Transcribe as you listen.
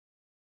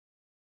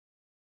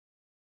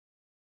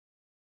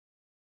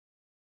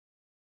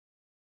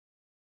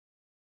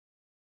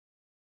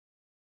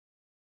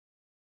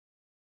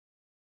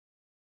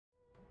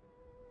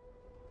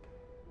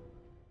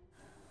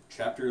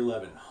Chapter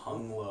 11,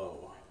 Hung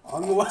Low.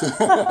 Hung Low.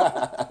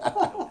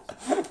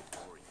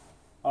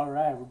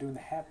 Alright, we're doing the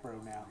hat bro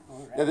now.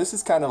 Right. Yeah, this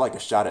is kind of like a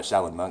shot at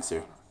Shaolin monks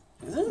here.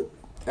 Is it?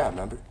 Yeah,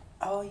 remember?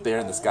 Oh, yeah. They're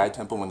in the Sky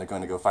Temple when they're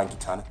going to go find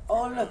Katana.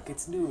 Oh, look,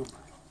 it's Noob.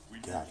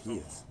 God, he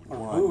is Or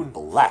one Moon.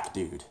 black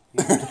dude.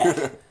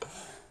 Noob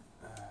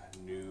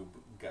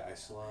guy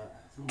slot.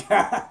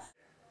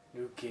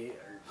 Noob kid.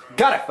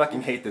 God, I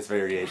fucking hate this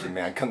variation,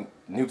 man.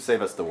 Noob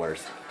Save Us the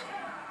worst.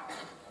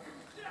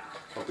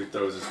 Hope he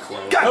throws his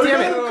clone. God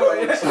damn it!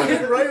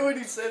 No, right when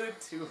he said it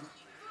too.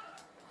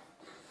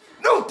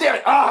 No, damn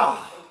it!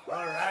 Ah!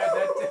 Alright,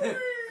 that did.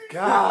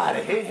 God,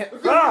 I hate him.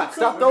 Ah,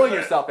 stop throwing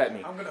yourself at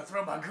me. I'm gonna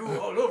throw my goo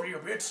all over you,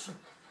 bitch.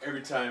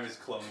 Every time his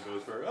clone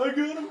goes for, I got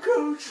him,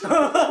 coach.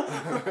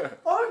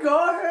 I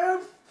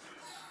got him.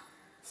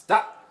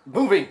 Stop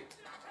moving.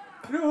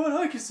 You know what?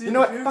 I can see You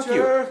know the what?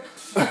 future.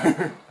 Fuck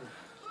you.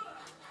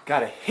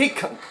 God, I hate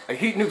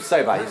Noob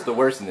Saibai. He's the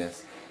worst in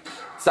this.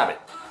 Stop it.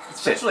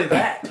 Especially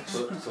that.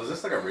 So is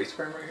this like a race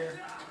crime right here?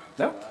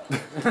 No.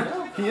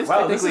 He is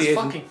Wow, this technically is Asian.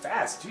 fucking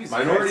fast. Jesus.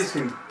 Minorities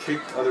can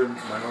kick other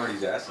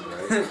minorities' asses,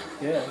 right?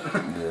 Yeah.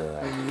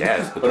 I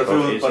guess, but, But they're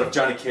both if Asian.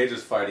 Johnny Cage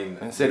was fighting,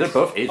 I say they're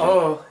both Asian.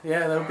 Oh,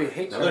 yeah, that would be a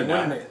hate No, crime, they're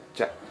not. wouldn't it?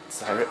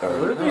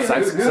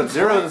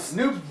 Sub-Zero's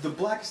Noob, the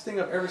blackest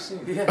thing I've ever seen.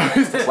 Yeah.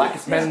 he's the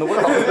blackest man in the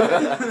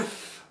world.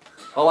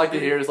 All I can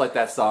hear is like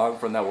that song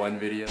from that one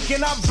video.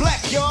 And I'm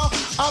black, y'all.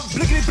 I'm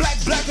blickety black,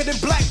 blacker than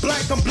black,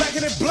 black. I'm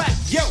blacker than black,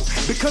 yo.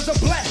 Because I'm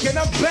black and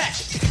I'm back.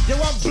 Yo,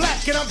 I'm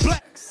black and I'm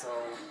black. So,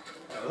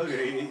 Look at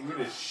it, even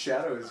his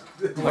shadow is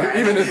Like,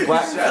 even his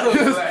black, Shadow's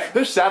black.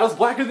 his shadow's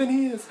blacker than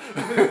he is.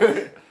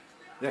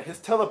 Yeah, his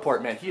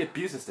teleport, man, he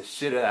abuses the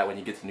shit out of that when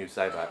you get to New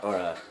Saibai,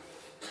 or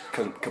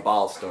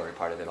Cabal story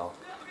part of it all.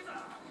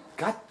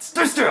 God,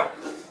 stay still!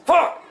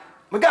 Fuck!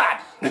 My God!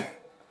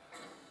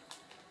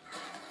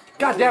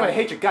 God damn it, I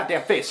hate your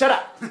goddamn face, shut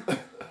up! God.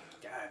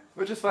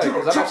 Which is funny,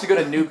 because I'm actually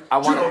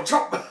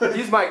gonna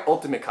he's my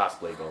ultimate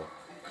cosplay goal.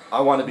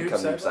 I want to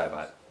become Noob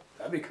Saibai.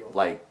 That'd be cool.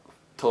 Like,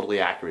 totally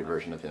accurate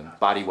version of him.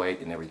 Body weight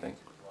and everything.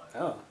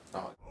 Oh.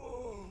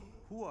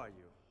 Who are you?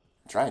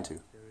 Trying to.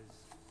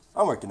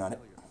 I'm working on it.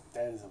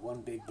 That is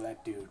one big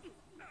black dude.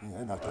 Yeah,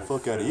 I knocked the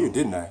fuck out of you,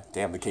 didn't I?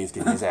 Damn, the K's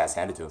getting his ass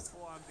handed to him.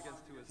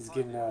 He's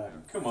getting,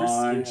 Come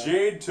on,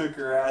 Jade took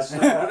her ass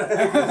out.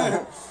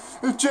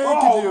 If Jade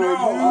can do it, you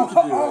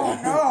can do it. Oh,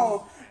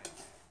 no!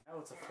 Now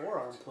it's a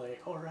forearm play.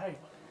 Alright.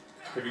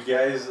 Have you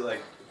guys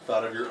like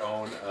thought of your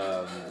own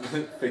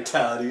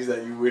fatalities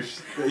that you wish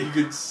that you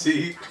could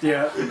see?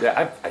 Yeah.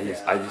 Yeah,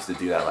 I used to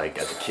do that like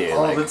as a kid,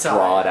 All like the time.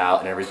 draw it out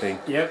and everything.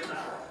 Yep.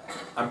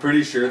 I'm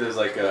pretty sure there's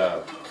like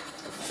a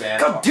fan.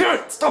 God damn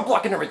it! Stop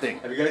blocking everything!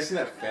 Have you guys seen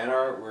that fan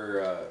art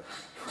where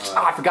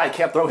I forgot I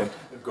can't throw him.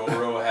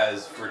 Goro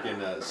has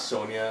freaking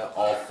Sonya,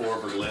 all 4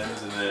 of her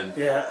limbs, and then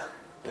Yeah.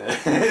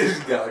 he's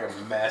got like a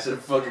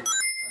massive fucking.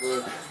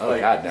 Oh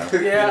like, God, no.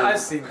 Yeah, I've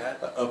seen that.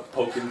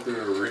 Poking through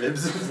her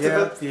ribs and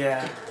Yep, stuff.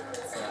 yeah.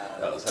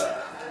 That was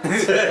hot.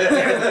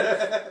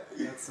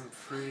 That's some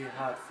pretty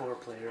hot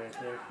foreplay right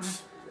there.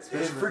 It's Especially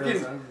with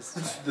those freaking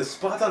arms. the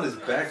spots on his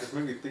back just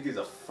make me think he's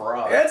a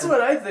frog. That's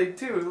what I think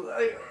too.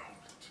 Like,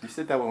 You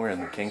said that when we were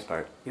in the King's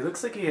part. he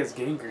looks like he has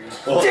gangrene.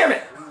 Well, Damn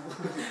it!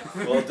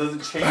 Well, it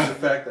doesn't change the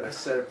fact that I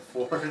said it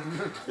before.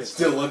 It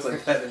still looks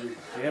like that to me.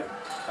 Yep.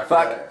 I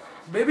Fuck. forgot.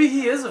 Maybe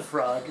he is a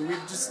frog. We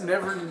just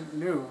never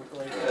knew.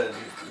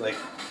 Like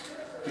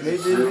Maybe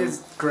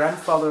his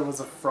grandfather was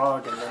a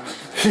frog and then.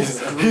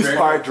 He's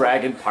part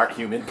dragon, part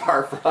human,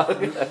 part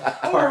frog.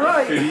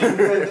 Alright!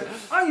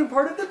 I am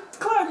part of the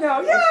clan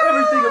now! Yeah!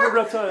 Everything of a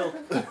reptile.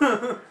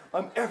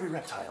 I'm every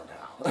reptile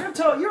now.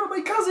 Reptile, you're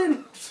my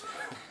cousin!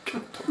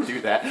 Don't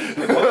do that.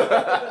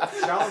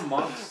 Shaolin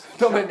monks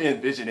Don't make me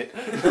envision it.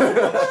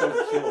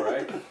 don't kill,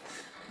 right?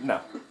 No,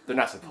 they're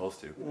not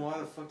supposed to. Why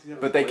the fuck do you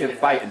have But a they can bladed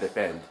fight hat? and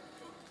defend.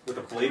 With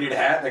a bladed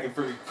hat that can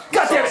freaking.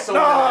 God damn it! So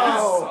No!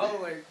 Oh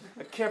my.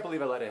 I can't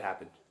believe I let it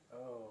happen.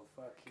 Oh,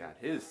 fuck. God,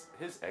 his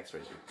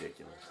X-ray's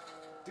ridiculous.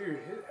 Dude,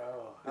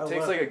 It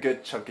takes like a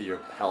good chunk of your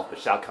health, but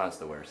Shao Kahn's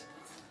the worst.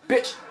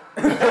 Bitch!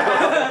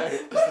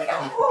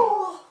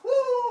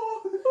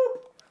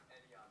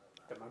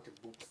 The mountain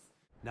boots.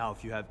 Now,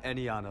 if you have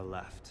any honor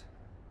left,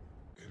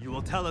 you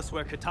will tell us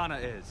where Katana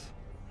is.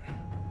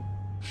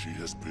 She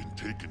has been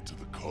taken to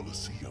the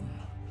Colosseum,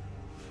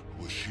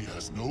 where she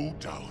has no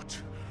doubt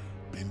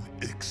been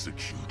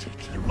executed.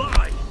 You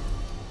lie!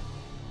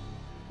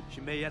 She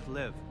may yet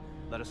live.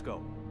 Let us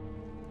go.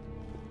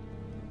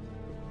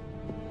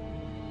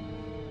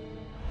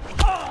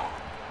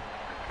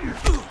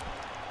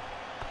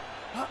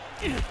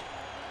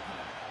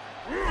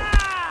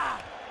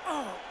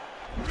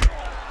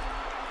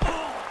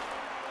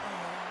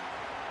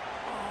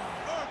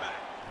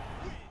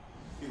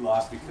 He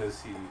lost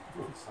because he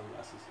broke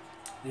sunglasses.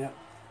 Yep.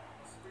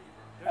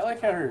 I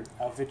like how her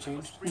outfit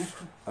changed.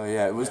 Oh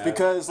yeah, it was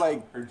because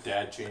like Her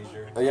dad changed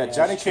her. oh yeah,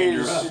 Johnny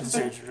Cage.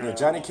 changed Yeah,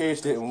 Johnny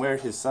Cage didn't wear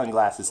his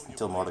sunglasses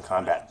until Mortal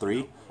Kombat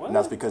 3, and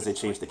that's because they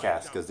changed the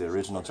cast because the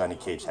original Johnny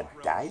Cage had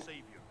died.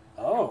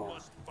 Oh.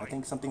 I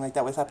think something like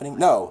that was happening.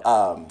 No,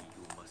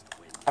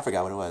 I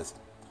forgot what it was.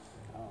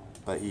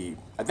 But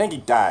I think he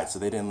died, so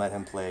they didn't let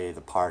him play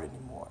the part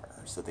anymore.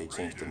 So they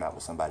changed him out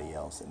with somebody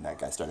else, and that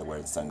guy started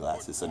wearing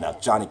sunglasses. So now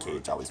Johnny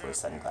Cage always wears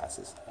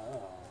sunglasses.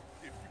 Oh.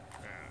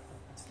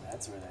 So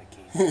that's where that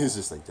came He's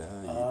just like,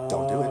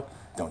 don't do it.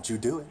 Don't you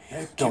do it.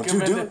 Don't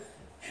you do it.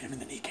 Hit him in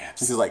the kneecaps.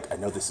 He's like, I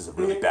know this is a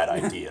really bad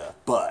idea,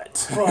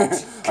 but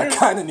I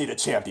kind of need a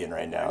champion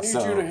right now. I need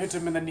So you to hit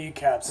him in the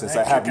kneecaps. since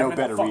I have no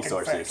better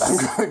resources, I'm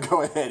going to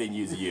go ahead and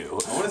use you.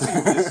 I want to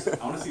see this.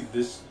 I want to see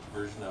this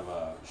version of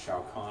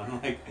Shao Kahn,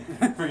 like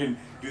freaking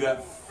do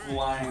that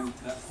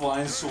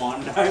flying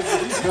swan dive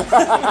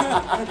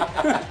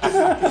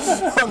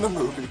On the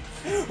movie.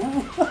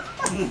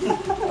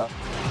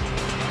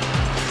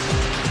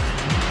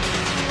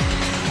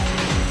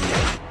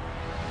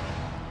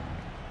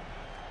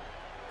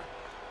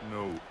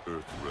 No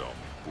Earthrealm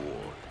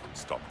boy can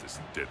stop this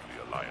deadly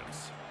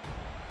alliance.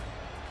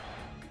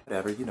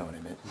 Whatever, you know what I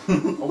meant.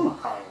 Oh my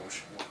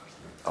gosh.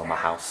 Oh, my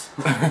house.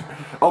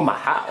 Oh, my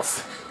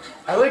house.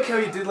 I like how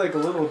he did like a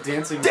little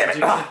dancing Damn it.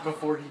 magic trick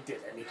before he did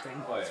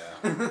anything. Oh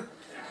yeah.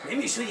 Let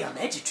me show you a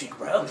magic trick,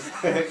 bro.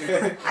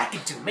 I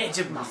can do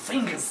magic with my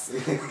fingers.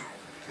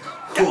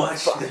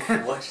 Watch the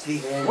end. What's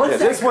Yeah, that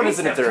this one green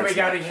isn't a stuff dirty coming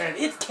out of here?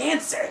 It's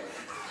cancer.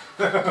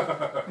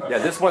 Yeah,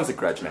 this one's a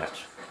grudge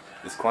match.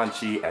 It's Quan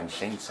Chi and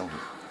Shang Tsung.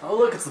 Oh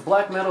look, it's the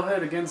black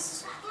metalhead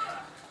against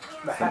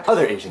the Some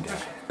other Asian guy.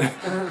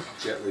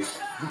 Jet Li.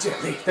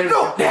 Jet Li. There we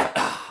No! go.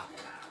 Yeah.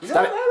 You know,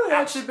 Stop it. that would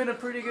actually been a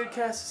pretty good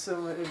cast.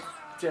 So if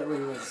Jet Li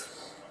was,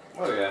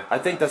 Oh yeah. I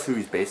think that's who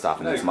he's based off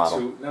in this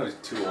model. No, he's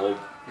too old.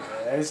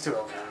 yeah, he's too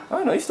old now.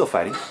 Oh, no, he's still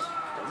fighting.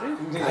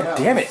 God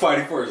damn it.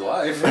 Fighting for his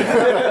life.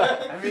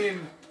 I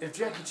mean, if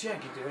Jackie Chan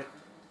could do it.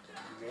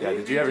 Yeah,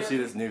 did you ever see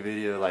this new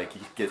video? Like,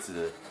 he gets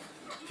to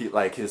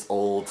like his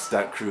old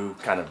stunt crew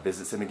kind of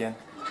visits him again.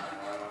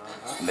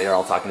 And they're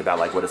all talking about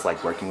like what it's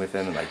like working with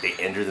him, and like they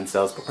injure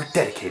themselves, but we're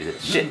dedicated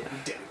to shit.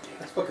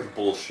 That's fucking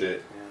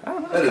bullshit. I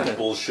don't know. That is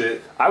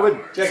bullshit. I would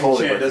Jackie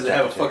totally Chan work doesn't with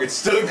have a Jackie Chan. fucking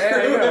stunt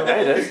crew.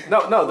 Yeah, it is.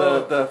 No,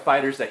 the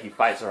fighters that he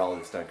fights are all in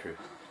the stunt crew.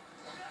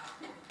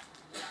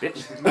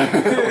 Bitch.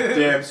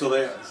 Damn, so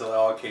they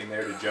all came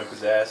there to jump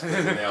his ass,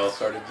 and they all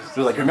started just.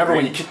 They're like, remember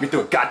when you kicked me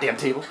through a goddamn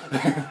table?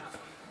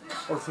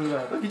 Or through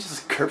that. You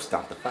just curb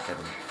stomped the fuck out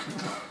of me.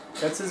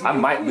 That's his. I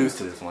main might thing. lose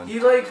to this one. He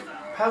like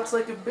pouts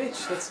like a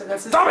bitch. That's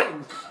his. Stop it!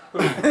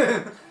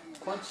 thing.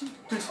 Quan Chi.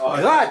 Oh,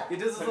 God! He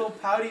does his little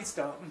pouty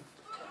stomp.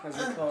 As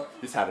they call it.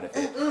 He's having a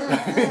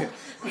fit.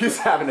 He's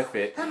having a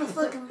fit. I'm a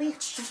fucking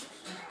bitch.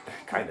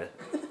 Kinda.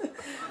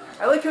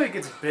 I like how he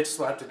gets bitch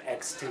slapped in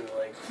X too.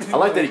 Like. I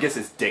like that he gets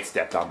his dick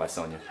stepped on by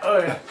Sonya. Oh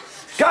yeah.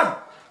 God!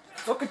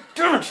 Fucking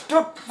damn it!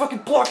 Stop fucking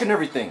blocking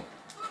everything!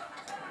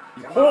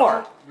 You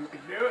whore! You can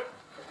do it.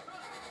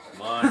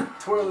 Come on.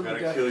 Twirl I'm the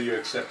gonna guy. kill you,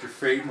 accept your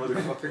fate,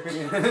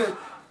 motherfucker.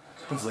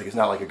 It's like, it's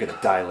not like you're gonna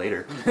die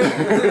later.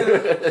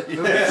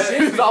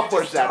 He's all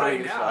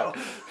foreshadowing his fight.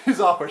 He's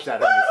all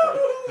foreshadowing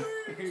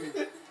his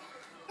fight.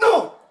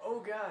 No!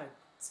 Oh god.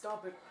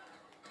 Stop it.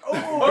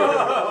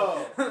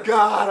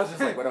 God, I was just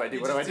like, what do I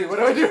do? What do I do? What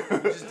do I do? You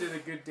just did a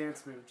good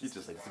dance move. He's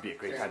just like, this would be a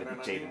great time to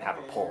be Jade and have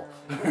a pole.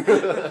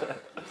 It'd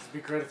be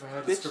great if I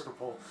had a stripper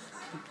pole.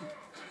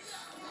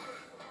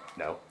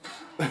 No.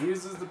 He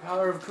uses the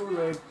power of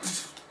Kool-Aid.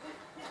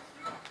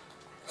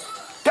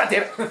 God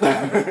damn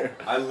it!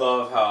 I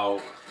love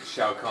how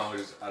Shao Kahn would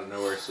just out of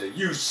nowhere say,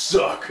 "You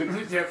suck."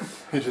 Yep.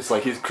 He's just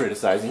like, he's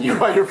criticizing you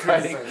while you're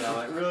fighting. And I'm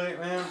like, really,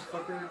 man,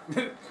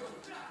 fucker?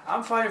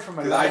 I'm fighting for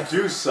my Because I life.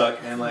 do suck,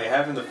 and like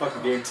having the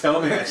fucking game tell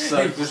me I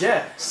suck just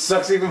Yeah.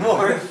 sucks even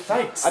more.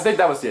 Thanks. I think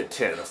that was the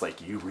intent. It's like,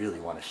 you really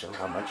want to show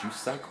how much you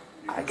suck?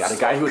 I got a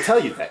guy who will tell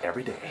you that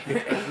every day.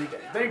 Every day.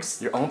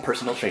 Thanks. Your own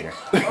personal trainer.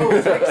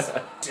 Oh, thanks.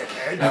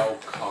 Dickhead. Shao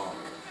Kahn.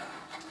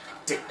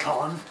 Dick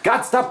Con.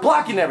 God, stop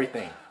blocking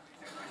everything!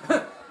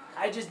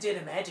 I just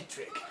did a magic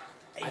trick.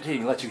 I didn't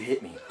even let you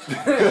hit me.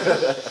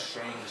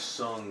 Shang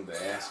Tsung, the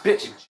ass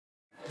Bitch.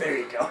 There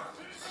you go.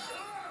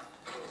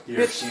 You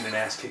ever seen an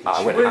ass kicking I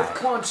shit? went With high.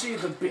 Quan Chi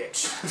the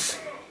bitch.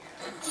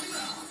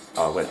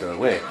 Oh, I went the other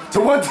way.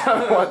 So one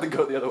time I wanted to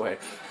go the other way.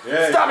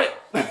 Yeah, Stop it!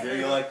 Yeah,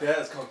 you like that?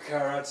 It's called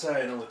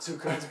karate, and only two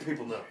kinds of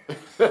people know: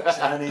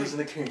 Chinese and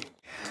the king.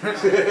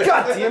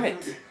 God damn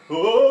it!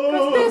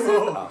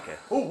 Oh, Oh, okay.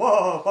 Oh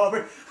wow,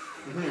 Bobby.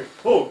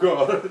 oh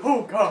god.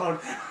 Oh god.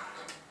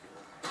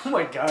 Oh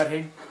my god,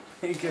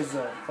 Hank is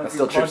fucking That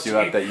still trips you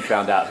Quan up Chi. that you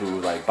found out who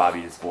like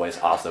Bobby's voice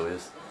also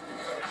is.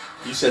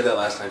 You said that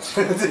last time.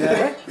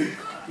 Yeah.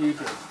 You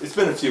did. It's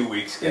been a few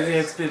weeks, guys.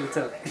 It's been a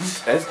time.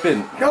 It's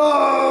been.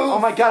 Oh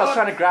my god! I was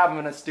trying to grab him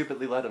and I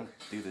stupidly let him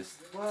do this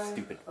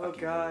stupid. Oh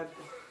fucking god.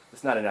 move.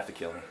 It's not enough to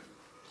kill me.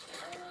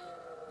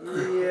 Yeah.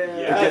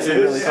 Yeah, gets it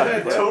really is.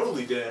 fucking dead.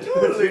 Totally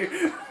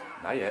dead.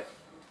 Not yet.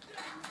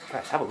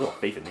 Guys, have a little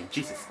faith in me,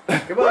 Jesus.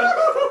 Come on.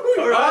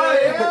 Oh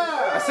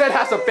yeah! I said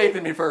have some faith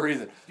in me for a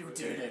reason. You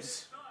did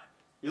it.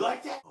 You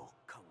like that?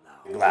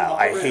 Wow,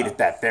 I hated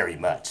that very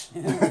much.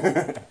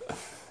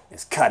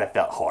 It's kind of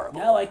felt horrible.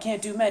 Now I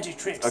can't do magic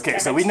tricks. Okay, damn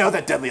so it. we know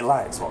that Deadly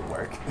Alliance won't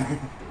work.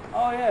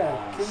 Oh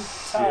yeah, King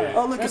Tiger.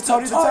 Oh look, it's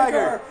Tony the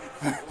Tiger.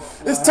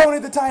 It's Tony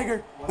the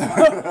Tiger.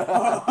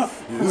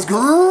 It's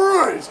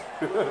great.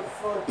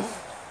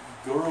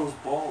 Goro's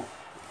bald.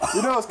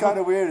 You know what's kind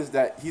of weird is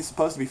that he's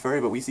supposed to be furry,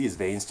 but we see his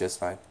veins just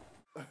fine.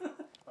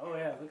 Oh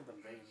yeah, look at the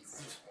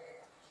veins.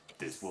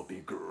 This will be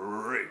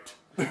great.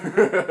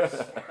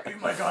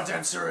 Eat my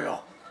goddamn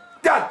cereal.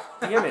 God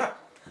damn it.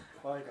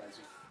 Well, I got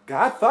you.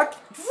 God fuck.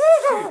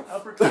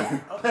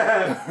 Uppercut.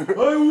 I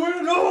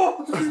win!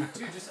 No!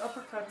 Dude, just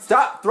uppercut.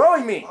 Stop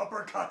throwing me.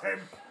 Uppercut him.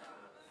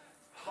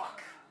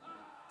 Fuck.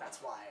 That's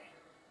why.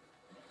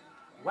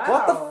 Wow.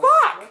 What the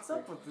fuck? What's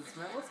up with this,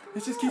 man? What's going on?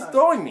 He just keeps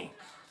throwing me.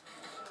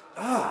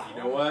 You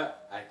know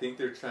what? I think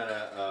they're trying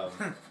to,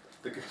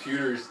 the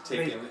computer's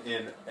taking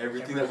in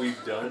everything that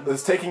we've done.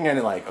 It's taking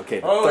in like,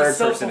 okay, the Oh, third it's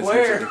person is self-aware.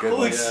 usually the good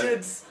Holy one.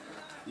 shit.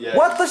 Yeah.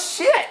 What the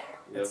shit?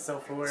 Yep. It's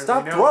self-aware.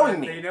 Stop They know throwing our,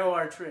 me. They know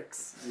our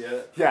tricks. Yeah.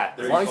 Yeah,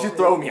 as long as you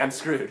throw me, I'm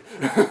screwed.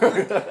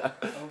 Oh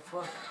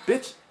fuck.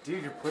 Bitch.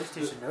 Dude, your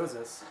PlayStation knows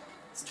us.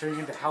 It's turning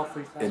into HAL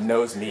 3000. It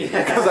knows me.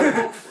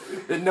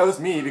 It knows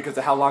me because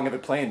of how long I've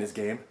been playing this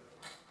game.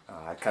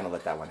 I kind of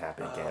let that one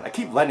happen again. I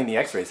keep letting the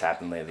X-rays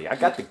happen lately. I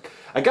got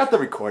the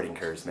recording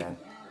curse, man.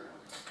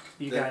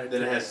 You got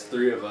Then it has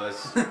 3 of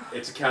us.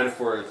 It's accounted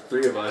for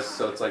 3 of us,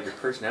 so it's like your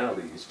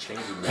personality is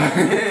changing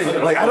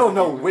now. Like I don't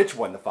know which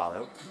one to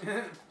follow.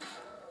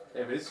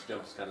 Damn, his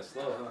jump's kind of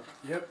slow, huh?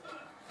 Yep.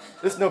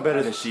 It's no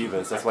better than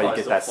Shiva's. That's why you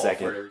get that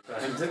second.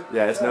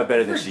 Yeah, it's no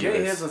better than Forget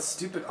he has Shiva's. a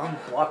stupid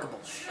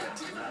unblockable shit.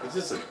 It's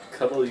just a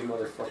cuddly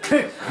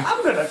motherfucker.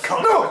 I'm gonna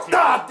come No! with you.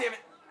 God damn it!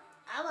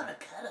 I wanna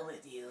cuddle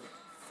with you.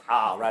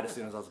 Ah, right as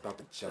soon as I was about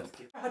to jump.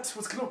 That's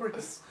what's gonna work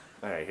this.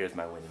 Alright, here's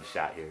my winning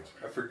shot here.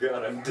 I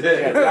forgot I'm Yeah,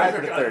 dead. die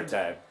for the third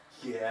time.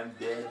 Yeah, I'm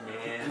dead,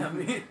 man. I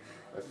mean,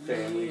 My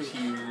family's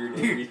here and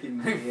everything,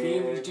 my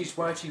family's man. just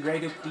watching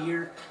right up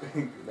there.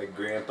 My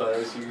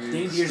grandpa's here, Then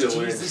there's still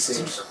wearing the Jesus.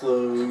 same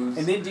clothes.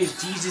 And then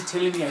there's Jesus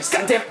telling me I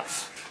suck. God damn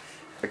it!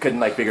 I couldn't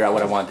like figure out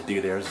what I wanted to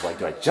do there. I was like,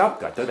 do I jump?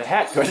 Do I throw the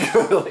hat? Do I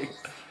do like...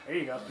 There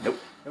you go. Nope.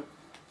 Nope.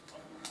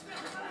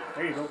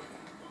 There you go.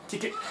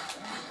 Kick it.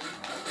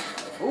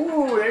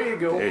 Ooh, there you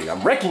go. There you go.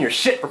 I'm wrecking your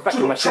shit for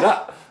fucking my shit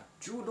up.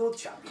 Judo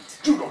chop it.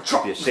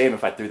 It'd be a shame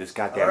if I threw this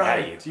goddamn hat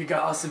at you. Alright, you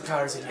got awesome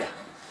powers in you.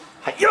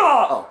 Hi-ya!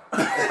 Oh.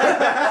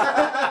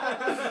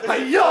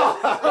 Hi-ya!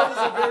 That was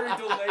a very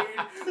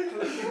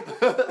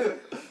delayed.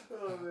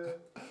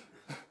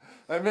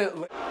 I meant...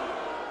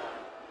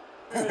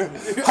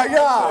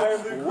 Hi-ya!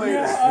 Wait.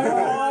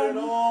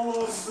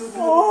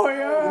 Oh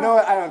yeah. You know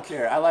what? I don't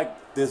care. I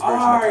like this version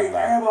of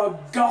Kombat. a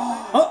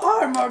god.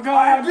 I'm a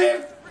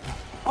god.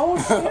 Oh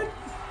shit.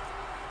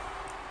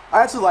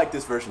 I actually like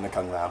this version of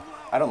Kung Lao.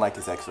 I don't like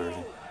his X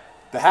version.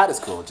 The hat is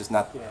cool, just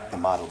not the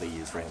model they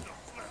use for him.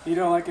 You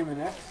don't like him in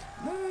X?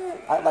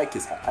 I like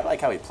his. I like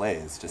how he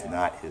plays, just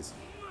not his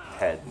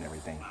head and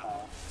everything.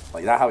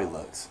 Like not how he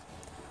looks.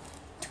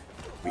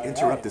 We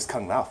interrupt this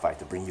Kung Lao fight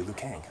to bring you Liu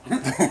Kang.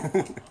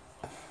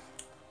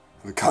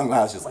 The Kung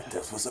Lao's just like,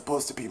 this was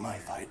supposed to be my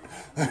fight.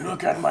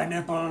 Look at my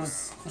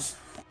nipples.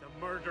 The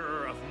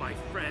murderer of my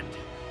friend.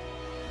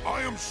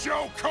 I am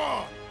Shao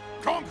Kahn,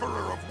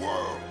 conqueror of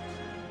worlds.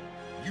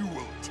 You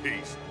will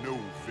taste no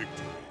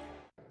victory.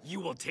 You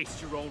will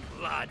taste your own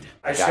blood.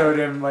 I showed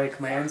him like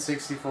my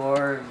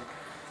N64 and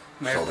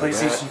my Shoulder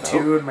PlayStation that?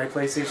 2 and my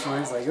PlayStation 1.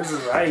 He's like, this is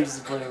what I used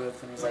to play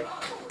with. And he's like,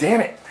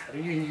 Damn it! how do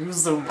you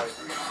use them? Like,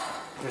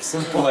 they're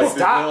simple. Like,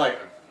 Stop. they're like,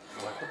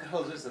 what the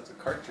hell is this? That's a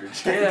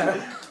cartridge. Yeah.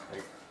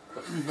 Like,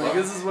 Like,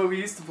 this is what we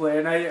used to play.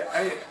 And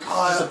it's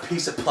just a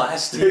piece of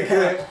plastic.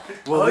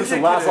 Well, I at least wish I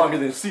it lasts could've- longer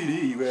than a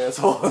CD, you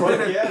asshole.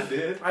 Yeah,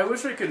 dude. I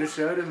wish I could have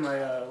showed him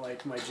my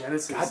like my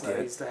Genesis God that damn I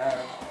it. used to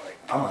have.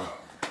 Come on.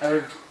 I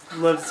would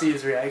love to see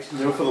his reaction.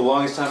 You know, for the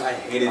longest time, I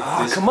hated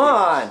disc Come games.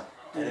 on!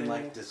 I didn't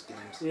like disc games.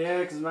 Yeah,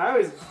 because I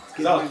always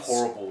Because I was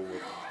horrible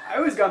with I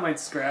always got mine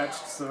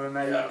scratched, so then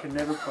I Yeah. could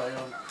never play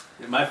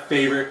them. my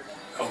favorite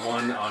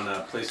one on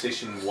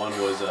PlayStation 1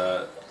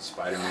 was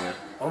Spider-Man.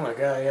 Oh my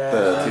god, yeah.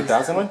 The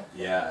 2000 one?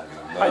 Yeah.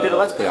 I did a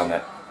Let's Play on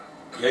that.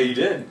 Yeah, you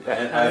did. Yeah.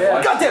 And I Yeah.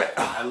 watched- God damn it!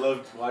 I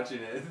loved watching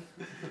it.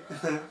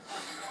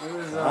 It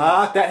was,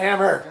 Ah, that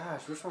hammer!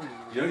 gosh, which one?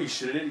 You know what you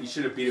should have did? You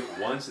should have beat it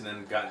once and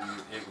then gotten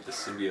it with the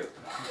symbiote.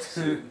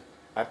 suit.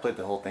 I played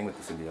the whole thing with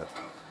the symbiote.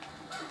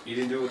 You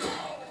didn't do it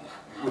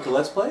with the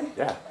Let's Play?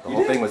 Yeah, the You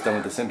whole did? thing was done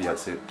with the symbiote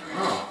suit.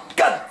 Oh.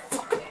 God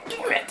fucking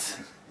damn it!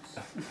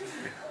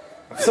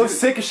 I'm so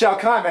sick of Shao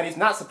Kahn, man. He's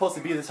not supposed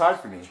to be this hard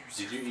for me.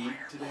 Did you eat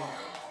today?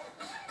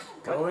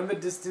 Go in the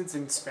distance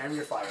and spam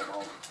your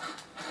fireball.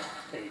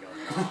 There you go.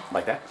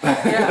 Like that?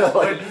 Yeah,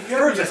 Like,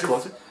 but just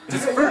closer.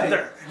 just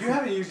further. You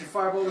haven't used your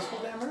fireball this whole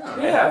damn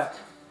round. Yeah.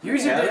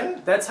 Use your. Yeah.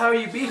 That's how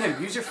you beat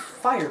him. Use your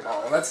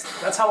fireball.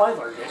 That's how I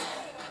learned it.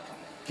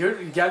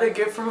 You gotta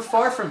get from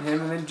afar from him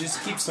and then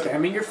just keep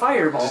spamming your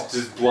fireball.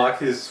 Just block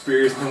his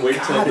spears and then wait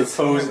till God, the it's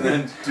pose and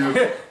then do.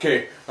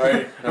 Okay,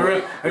 alright.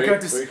 Alright, I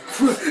got this.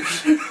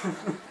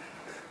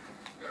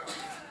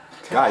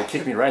 God, you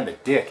kicked me right in the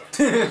dick.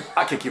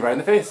 I'll kick you right in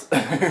the face.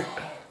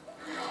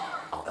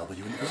 I'll elbow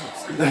you in the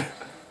face.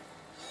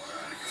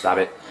 Stop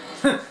it.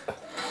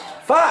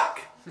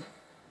 Fuck!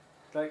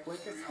 Like I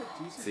said,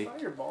 use See? your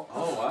fireball.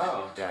 Oh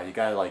wow. Yeah, you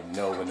gotta like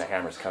know when the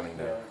hammer's coming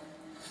Yeah. though.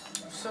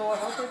 So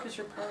how big is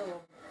your power?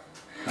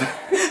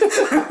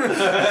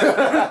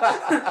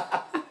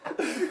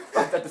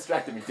 That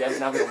distracted me, damn it,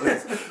 now I'm gonna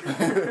lose.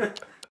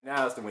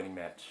 Now it's the winning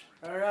match.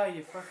 Alright,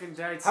 you fucking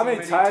died so How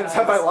many times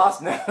have I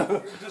lost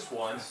now? Just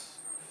once.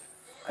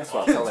 That's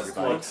what I'll tell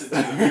everybody. Once to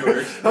the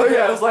viewers. Oh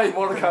yeah, it was like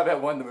Mortal Kombat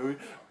 1, the movie.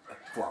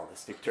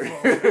 Flawless victory.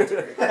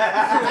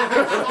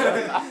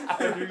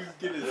 After you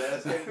get his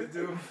ass handed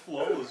to him,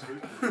 flawless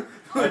victory.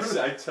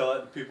 I tell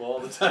it to people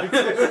all the time.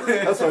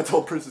 That's what I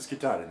told Princess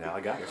Kitana, now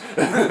I got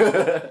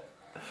her.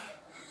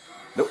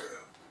 Nope.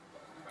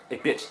 Hey,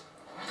 bitch.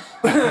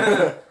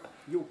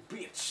 You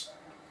bitch.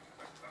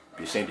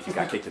 Be ashamed if you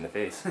got kicked in the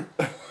face.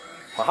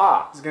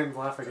 Haha. He's gonna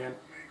laugh again.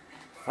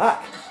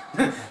 Fuck.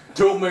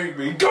 Don't make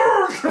me.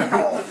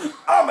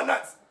 Oh, my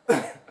nuts.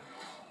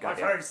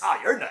 Goddamn. face.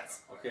 Ah, you're nuts.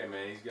 Okay,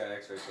 man, he's got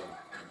X-ray, so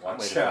watch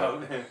Wait a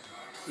out.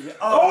 Yeah.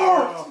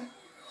 Oh!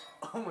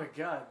 Oh my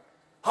god.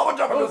 How about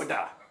jumping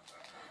da?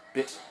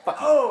 Bitch. Fuck.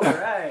 Oh,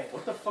 right.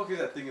 What the fuck is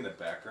that thing in the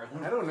background?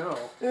 I don't know.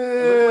 I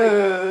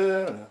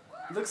don't know.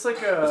 It looks like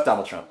It's a...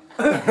 Donald Trump.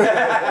 That's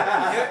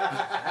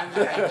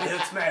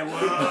my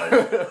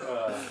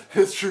word.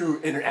 His true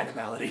inner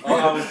animality. Oh,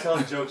 I was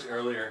telling jokes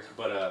earlier,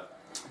 but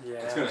Yeah.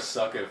 it's gonna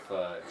suck if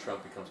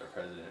Trump becomes our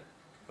president.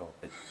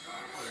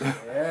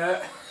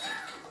 Yeah.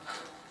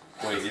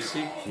 Wait, is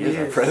he? He is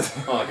our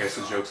president. Oh, I guess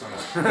the joke's on him.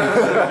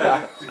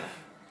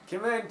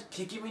 Come on,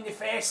 kick him in the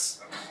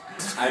face.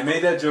 I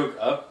made that joke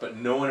up, but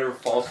no one ever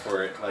falls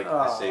for it. Like,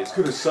 I say, it's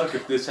gonna suck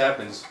if this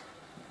happens.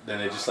 Then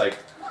they just, like,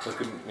 look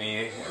at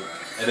me,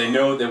 and they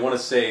know they want to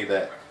say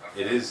that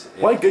it is.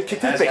 One good kick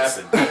to the face.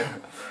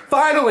 Happened.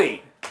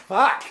 Finally!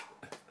 Fuck!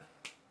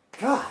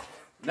 God.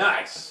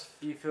 Nice!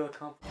 Do you feel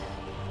accomplished?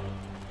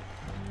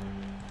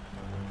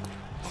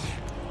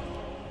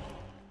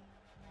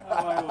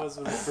 How I was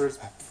with the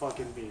first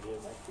fucking video,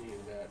 like to you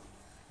that.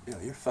 Yo,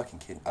 you're fucking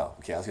kidding. Oh,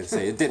 okay, I was gonna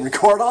say, it didn't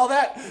record all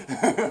that?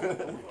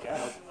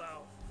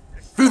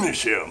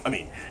 Finish him! I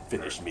mean,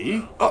 finish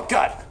me? Oh,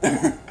 God!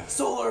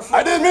 Solar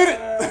I didn't mean it!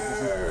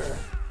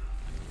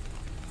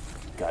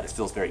 God, it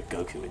feels very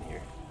Goku in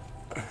here.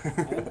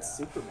 And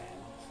Superman.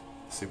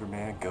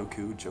 Superman,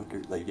 Goku,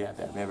 Joker, like, yeah,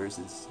 Batman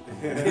versus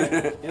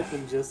Superman. Yep,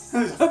 and just...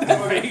 It's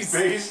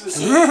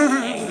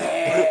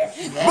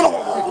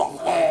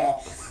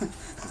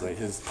like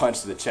his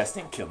punch to the chest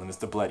ain't killing him, it's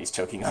the blood he's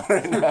choking on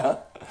right now.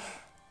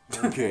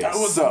 Okay,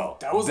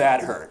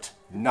 that hurt.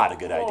 Not a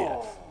good idea.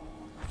 Oh,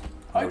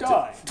 I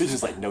died. It's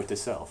just like, note to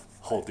self,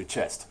 hold your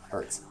chest,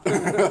 hurts.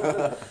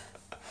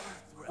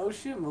 Oh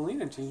shit,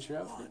 Melina changed her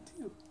outfit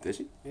too. Did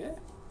she? Yeah.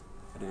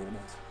 I didn't even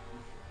notice.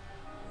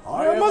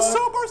 I am a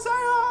Super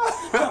Saiyan!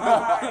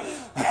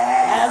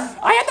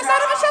 I am the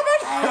son of a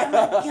shepherd! I am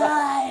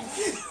God!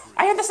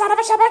 I am the son of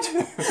a shepherd!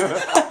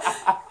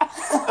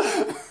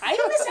 I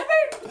am the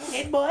shepherd!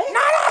 Hey boy!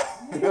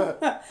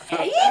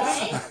 Hey!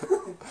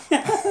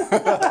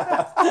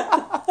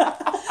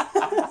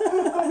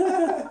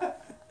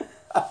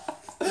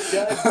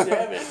 God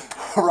damn it.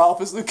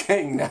 Ralph is the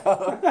king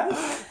now.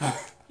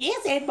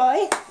 Yes, hey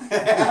boy!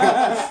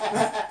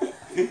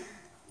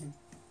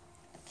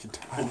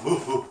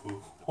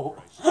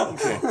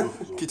 Okay.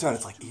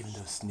 Kitana's like, even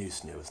though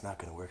Snoo is not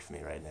gonna work for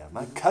me right now.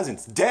 My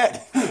cousin's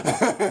dead!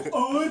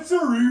 Oh, it's a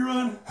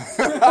rerun!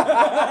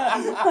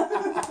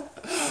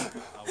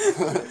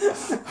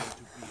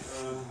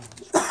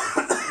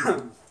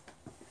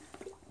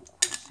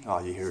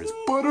 All you hear is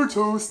butter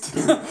toast!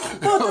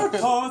 Butter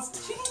toast.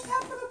 She didn't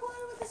come for the boy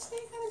with the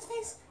snake on his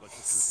face.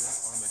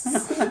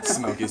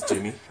 Smoke is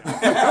Jimmy.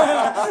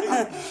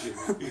 Sarah!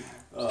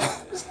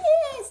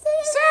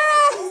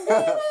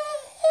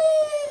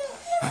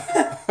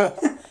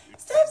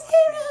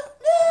 Sub-Zero!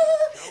 No!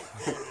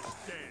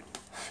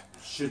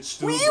 Shit's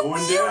still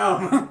going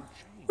down!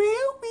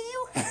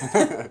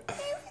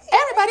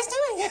 Everybody's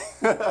doing it!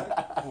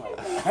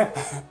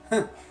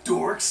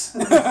 Dorks!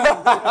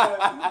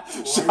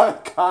 Shah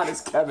Khan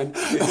is Kevin.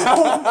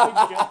 Oh my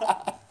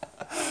god.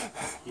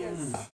 Yes.